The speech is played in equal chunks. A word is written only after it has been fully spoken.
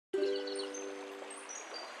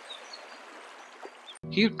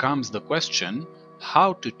Here comes the question,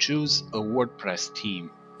 how to choose a WordPress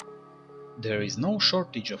theme. There is no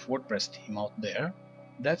shortage of WordPress theme out there,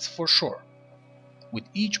 that's for sure. With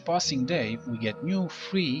each passing day, we get new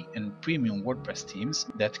free and premium WordPress themes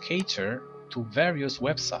that cater to various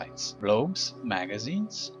websites, blogs,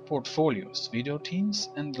 magazines, portfolios, video themes,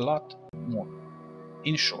 and a lot more.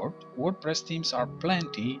 In short, WordPress themes are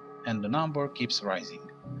plenty and the number keeps rising.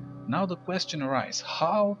 Now the question arises,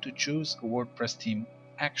 how to choose a WordPress theme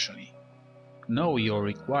actually? Know your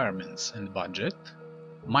requirements and budget,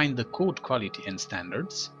 mind the code quality and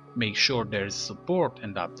standards, make sure there is support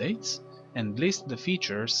and updates, and list the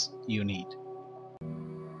features you need.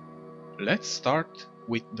 Let's start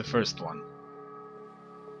with the first one.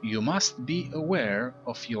 You must be aware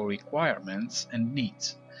of your requirements and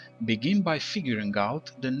needs. Begin by figuring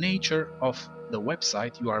out the nature of the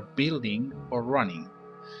website you are building or running.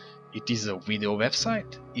 It is a video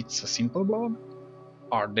website? It's a simple blog?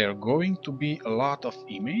 Are there going to be a lot of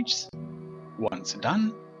images? Once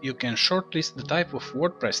done, you can shortlist the type of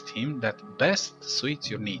WordPress theme that best suits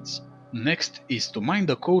your needs. Next is to mind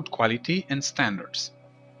the code quality and standards.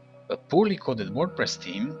 A poorly coded WordPress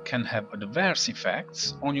theme can have adverse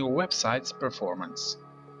effects on your website's performance.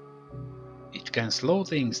 It can slow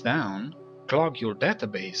things down, clog your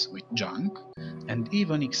database with junk, and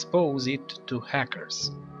even expose it to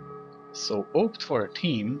hackers. So opt for a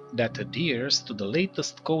theme that adheres to the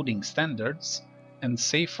latest coding standards and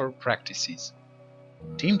safer practices.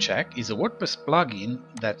 ThemeCheck is a WordPress plugin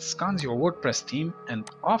that scans your WordPress theme and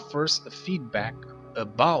offers a feedback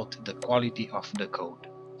about the quality of the code.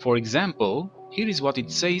 For example, here is what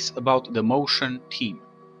it says about the Motion theme.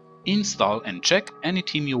 Install and check any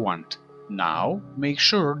theme you want. Now, make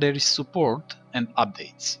sure there is support and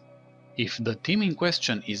updates. If the theme in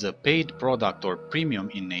question is a paid product or premium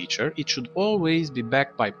in nature, it should always be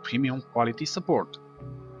backed by premium quality support.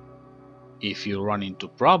 If you run into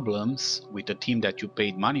problems with a theme that you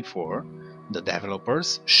paid money for, the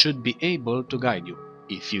developers should be able to guide you.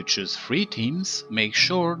 If you choose free themes, make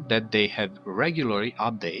sure that they have regular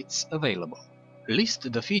updates available.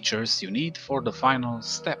 List the features you need for the final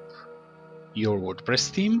step. Your WordPress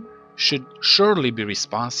theme should surely be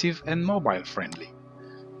responsive and mobile friendly.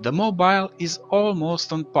 The mobile is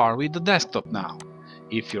almost on par with the desktop now.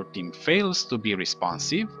 If your theme fails to be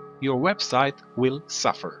responsive, your website will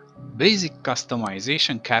suffer. Basic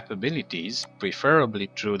customization capabilities, preferably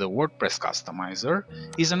through the WordPress customizer,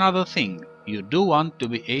 is another thing. You do want to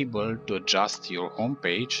be able to adjust your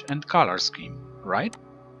homepage and color scheme, right?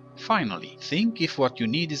 Finally, think if what you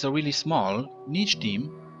need is a really small, niche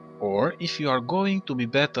theme, or if you are going to be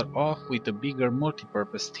better off with a bigger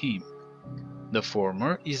multi-purpose theme. The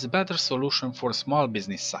former is a better solution for small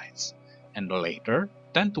business sites, and the latter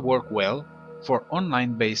tend to work well for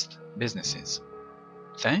online-based businesses.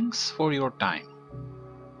 Thanks for your time.